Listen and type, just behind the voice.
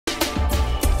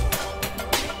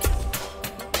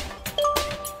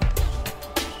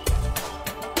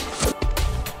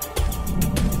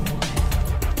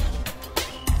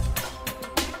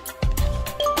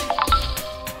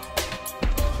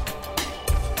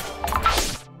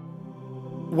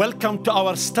Welcome to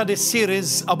our study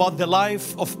series about the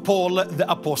life of Paul the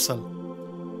Apostle.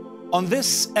 On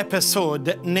this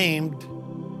episode named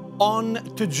On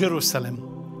to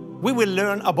Jerusalem, we will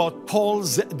learn about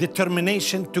Paul's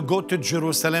determination to go to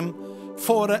Jerusalem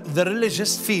for the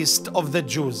religious feast of the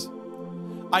Jews.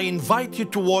 I invite you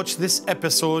to watch this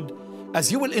episode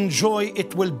as you will enjoy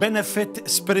it will benefit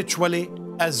spiritually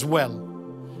as well.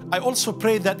 I also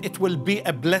pray that it will be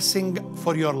a blessing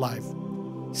for your life.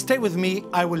 Stay with me,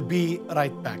 I will be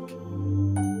right back.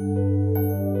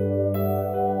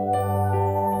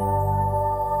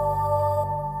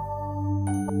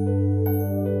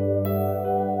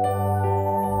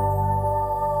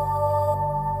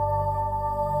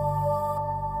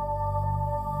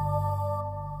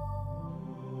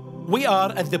 We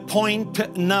are at the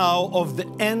point now of the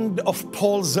end of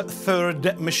Paul's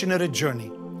third missionary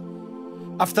journey.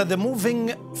 After the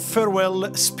moving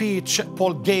farewell speech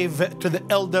Paul gave to the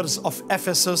elders of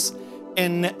Ephesus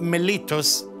in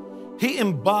Miletus, he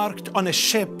embarked on a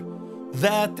ship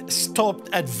that stopped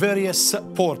at various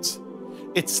ports.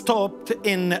 It stopped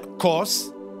in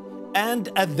Kos and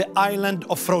at the island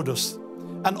of Rhodos,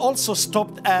 and also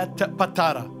stopped at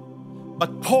Patara.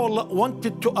 But Paul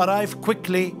wanted to arrive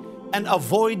quickly and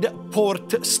avoid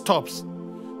port stops.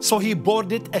 So he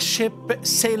boarded a ship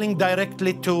sailing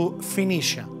directly to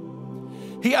Phoenicia.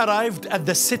 He arrived at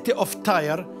the city of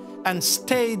Tyre and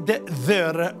stayed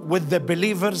there with the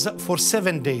believers for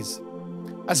 7 days.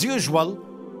 As usual,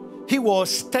 he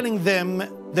was telling them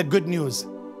the good news,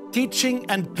 teaching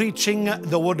and preaching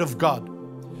the word of God.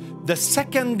 The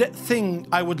second thing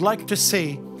I would like to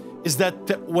say is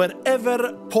that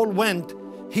wherever Paul went,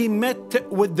 he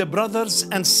met with the brothers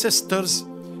and sisters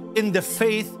in the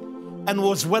faith and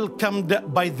was welcomed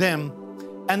by them.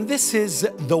 And this is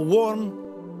the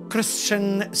warm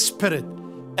Christian spirit.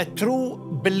 A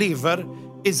true believer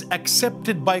is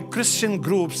accepted by Christian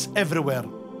groups everywhere,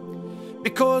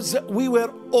 because we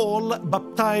were all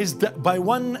baptized by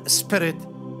one spirit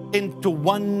into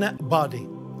one body.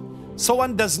 So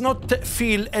one does not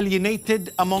feel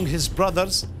alienated among his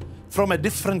brothers from a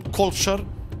different culture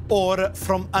or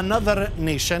from another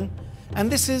nation. And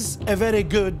this is a very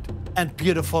good and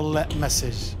beautiful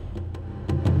message.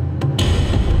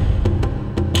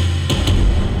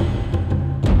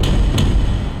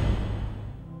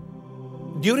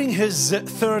 During his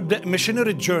third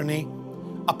missionary journey,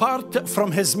 apart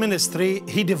from his ministry,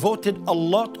 he devoted a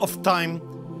lot of time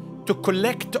to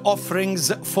collect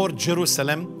offerings for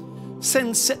Jerusalem,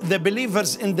 since the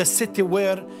believers in the city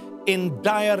were in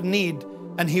dire need,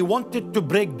 and he wanted to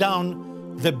break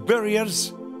down the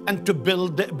barriers and to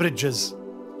build bridges.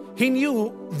 He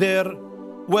knew there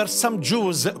were some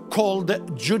Jews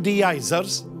called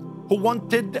Judaizers who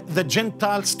wanted the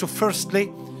Gentiles to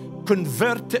firstly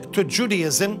convert to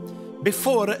Judaism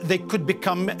before they could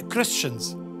become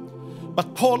Christians.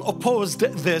 But Paul opposed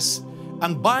this,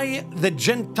 and by the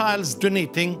Gentiles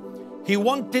donating, he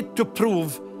wanted to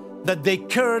prove that they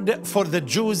cared for the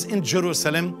Jews in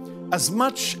Jerusalem as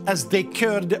much as they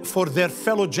cared for their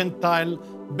fellow Gentile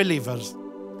believers.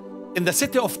 In the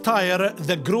city of Tyre,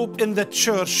 the group in the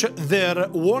church there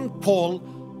warned Paul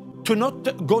to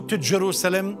not go to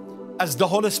Jerusalem, as the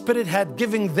Holy Spirit had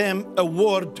given them a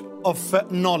word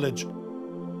of knowledge.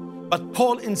 But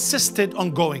Paul insisted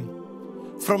on going.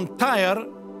 From Tyre,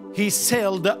 he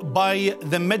sailed by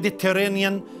the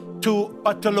Mediterranean to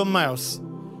Ptolemais,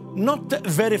 not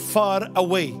very far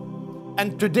away,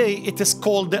 and today it is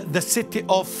called the city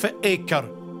of Acre.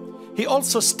 He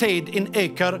also stayed in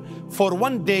Acre for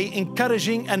 1 day,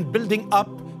 encouraging and building up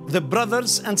the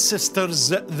brothers and sisters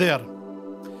there.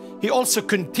 He also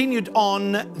continued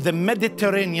on the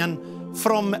Mediterranean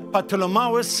from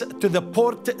Ptolemais to the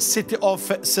port city of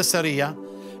Caesarea,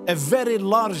 a very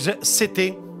large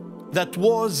city that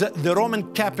was the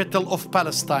Roman capital of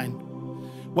Palestine.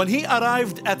 When he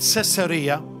arrived at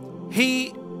Caesarea,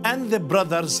 he and the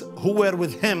brothers who were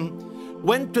with him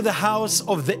went to the house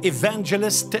of the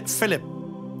evangelist Philip.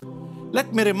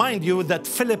 Let me remind you that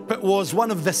Philip was one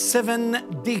of the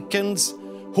 7 deacons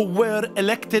who were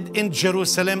elected in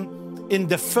Jerusalem in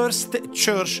the first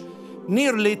church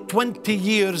nearly 20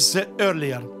 years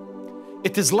earlier.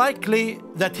 It is likely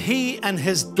that he and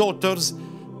his daughters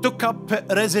took up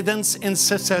residence in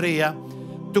Caesarea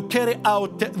to carry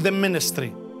out the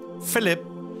ministry. Philip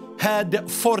had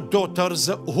 4 daughters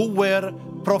who were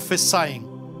prophesying,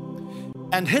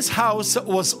 and his house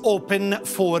was open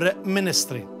for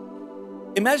ministry.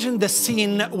 Imagine the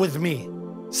scene with me.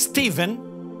 Stephen,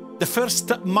 the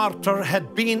first martyr,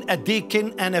 had been a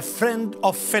deacon and a friend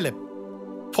of Philip.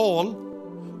 Paul,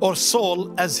 or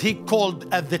Saul as he called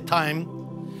at the time,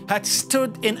 had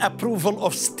stood in approval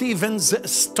of Stephen's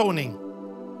stoning.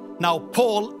 Now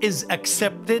Paul is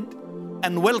accepted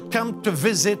and welcomed to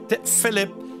visit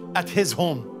Philip at his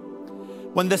home.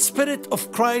 When the Spirit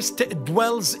of Christ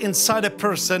dwells inside a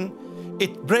person,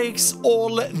 it breaks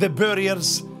all the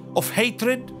barriers of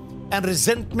hatred and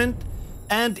resentment,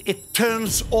 and it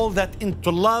turns all that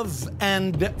into love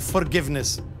and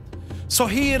forgiveness. So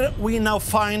here we now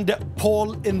find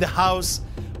Paul in the house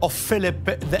of Philip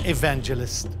the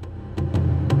evangelist.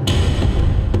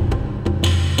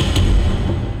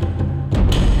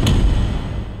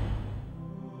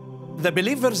 The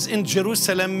believers in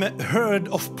Jerusalem heard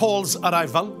of Paul's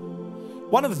arrival.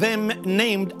 One of them,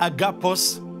 named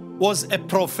Agabus, was a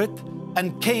prophet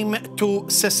and came to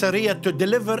Caesarea to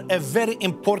deliver a very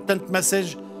important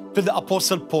message to the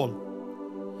Apostle Paul.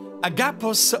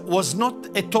 Agabus was not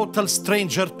a total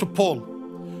stranger to Paul.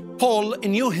 Paul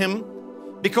knew him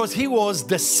because he was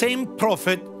the same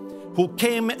prophet who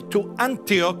came to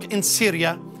Antioch in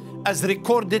Syria, as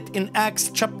recorded in Acts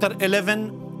chapter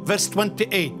 11, verse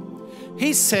 28.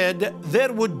 He said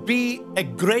there would be a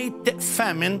great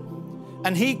famine,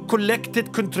 and he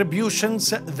collected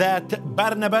contributions that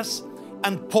Barnabas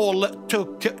and Paul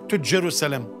took to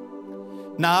Jerusalem.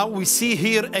 Now we see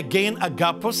here again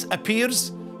Agabus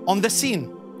appears on the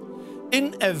scene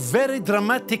in a very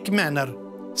dramatic manner,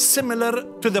 similar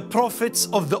to the prophets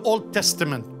of the Old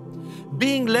Testament.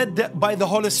 Being led by the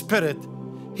Holy Spirit,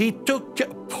 he took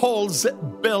Paul's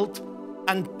belt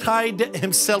and tied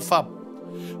himself up,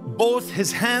 both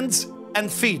his hands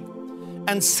and feet,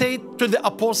 and said to the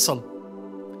apostle,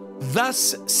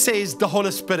 "Thus says the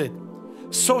Holy Spirit,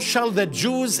 so shall the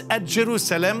Jews at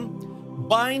Jerusalem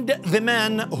bind the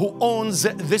man who owns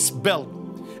this belt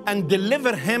and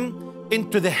deliver him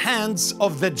into the hands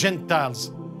of the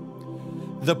Gentiles."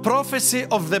 The prophecy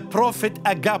of the prophet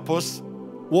Agabus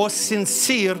was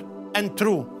sincere and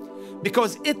true,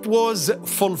 because it was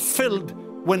fulfilled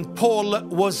when Paul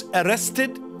was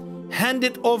arrested,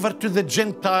 handed over to the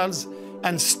Gentiles,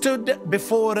 and stood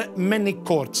before many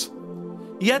courts.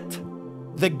 Yet,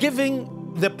 the giving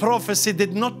the prophecy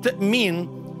did not mean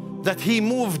that he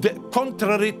moved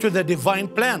contrary to the divine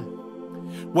plan.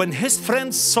 When his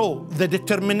friends saw the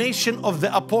determination of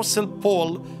the Apostle Paul,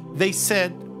 they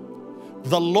said,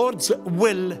 "The Lord's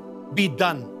will be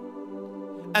done."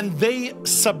 And they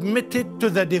submitted to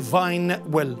the divine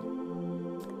will.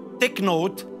 Take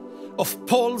note of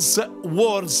Paul's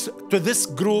words to this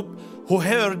group who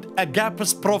heard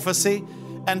Agabus' prophecy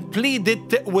and pleaded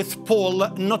with Paul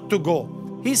not to go.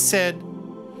 He said,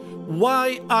 "Why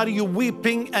are you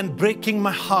weeping and breaking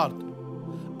my heart?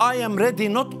 I am ready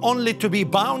not only to be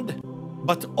bound,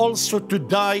 but also to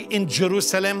die in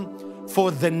Jerusalem for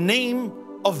the name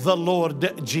of the Lord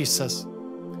Jesus."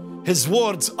 His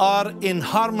words are in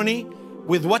harmony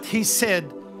with what he said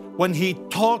when he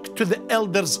talked to the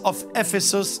elders of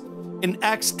Ephesus in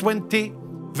Acts 20,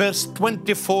 verse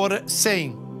 24,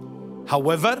 saying,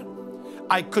 "However,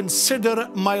 I consider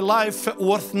my life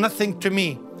worth nothing to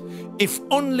me, if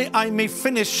only I may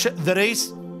finish the race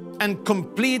and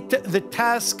complete the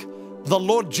task the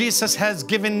Lord Jesus has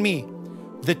given me,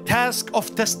 the task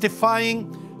of testifying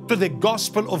to the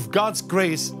gospel of God's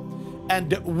grace." And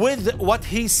with what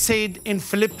he said in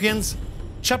Philippians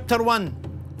chapter 1,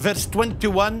 verse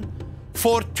 21,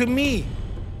 "For to me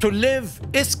to live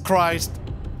is Christ,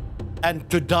 and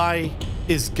to die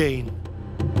is gain."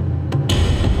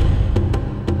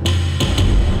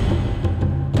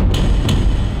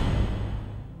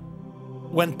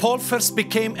 When Paul first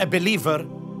became a believer,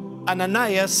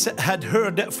 Ananias had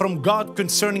heard from God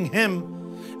concerning him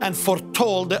and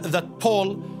foretold that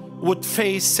Paul would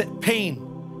face pain.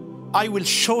 "I will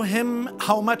show him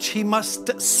how much he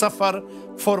must suffer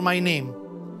for my name,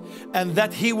 and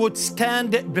that he would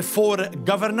stand before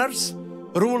governors,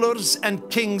 rulers, and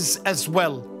kings as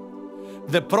well."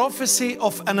 The prophecy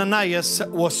of Ananias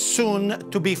was soon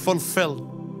to be fulfilled.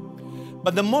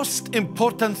 But the most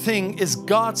important thing is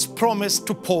God's promise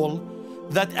to Paul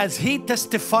that as he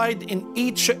testified in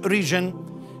each region,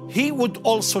 he would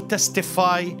also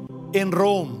testify in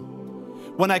Rome.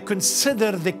 When I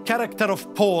consider the character of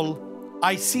Paul,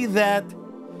 I see that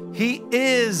he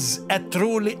is a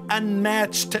truly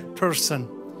unmatched person,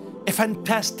 a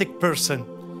fantastic person,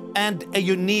 and a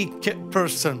unique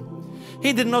person.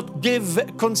 He did not give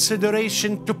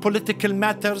consideration to political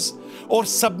matters or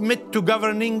submit to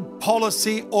governing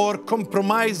policy or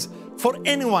compromise for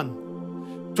anyone.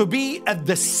 To be at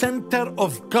the center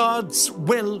of God's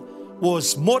will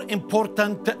was more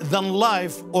important than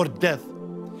life or death.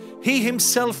 He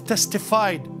himself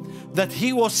testified that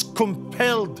he was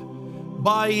compelled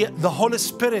by the Holy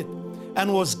Spirit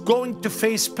and was going to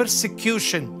face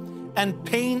persecution and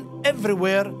pain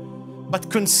everywhere, but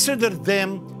considered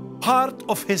them part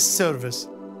of his service.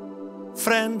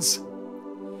 Friends,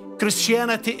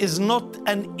 Christianity is not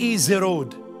an easy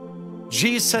road.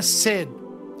 Jesus said,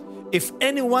 if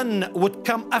anyone would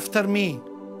come after me,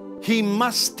 he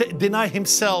must deny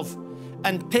himself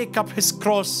and take up his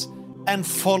cross and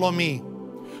follow me.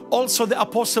 Also, the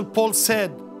Apostle Paul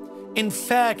said, in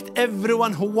fact,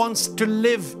 everyone who wants to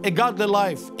live a godly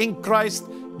life in Christ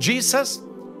Jesus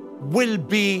will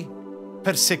be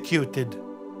persecuted.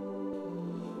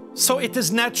 So it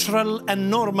is natural and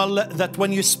normal that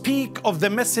when you speak of the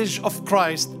message of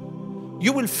Christ,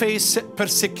 you will face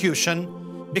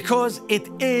persecution because it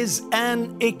is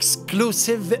an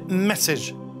exclusive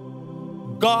message.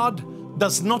 God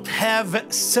does not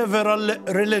have several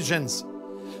religions.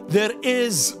 There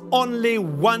is only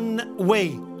one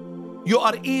way. You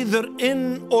are either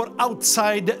in or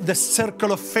outside the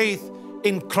circle of faith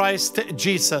in Christ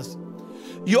Jesus.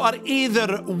 You are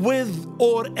either with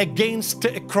or against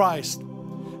Christ.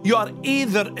 You are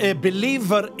either a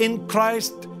believer in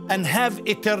Christ and have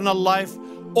eternal life,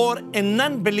 or a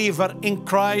non-believer in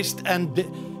Christ and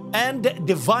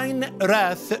divine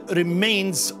wrath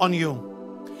remains on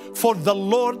you. For the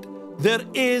Lord, there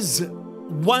is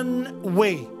one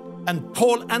way, and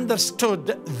Paul understood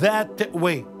that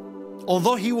way.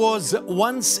 Although he was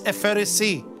once a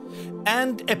Pharisee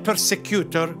and a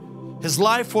persecutor, his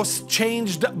life was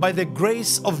changed by the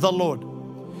grace of the Lord.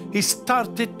 He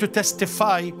started to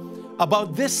testify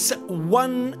about this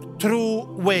one true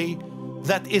way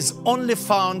that is only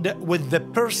found with the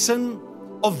person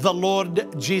of the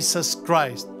Lord Jesus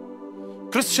Christ.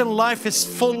 Christian life is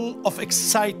full of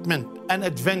excitement and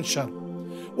adventure.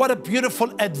 What a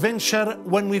beautiful adventure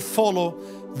when we follow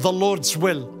the Lord's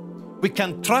will. We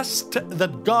can trust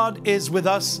that God is with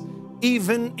us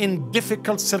even in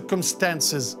difficult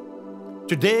circumstances.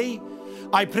 Today,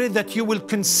 I pray that you will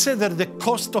consider the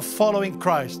cost of following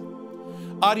Christ.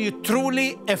 Are you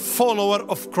truly a follower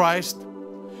of Christ?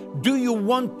 Do you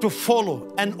want to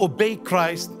follow and obey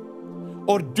Christ?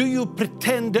 Or do you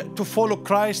pretend to follow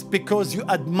Christ because you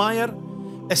admire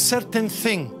a certain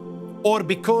thing or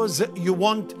because you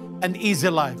want an easy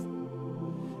life?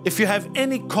 If you have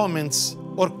any comments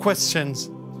or questions,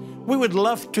 we would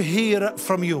love to hear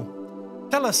from you.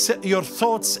 Tell us your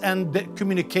thoughts and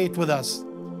communicate with us.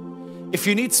 If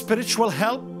you need spiritual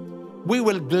help, we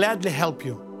will gladly help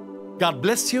you. God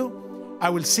bless you. I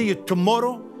will see you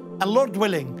tomorrow, and Lord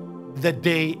willing, the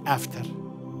day after.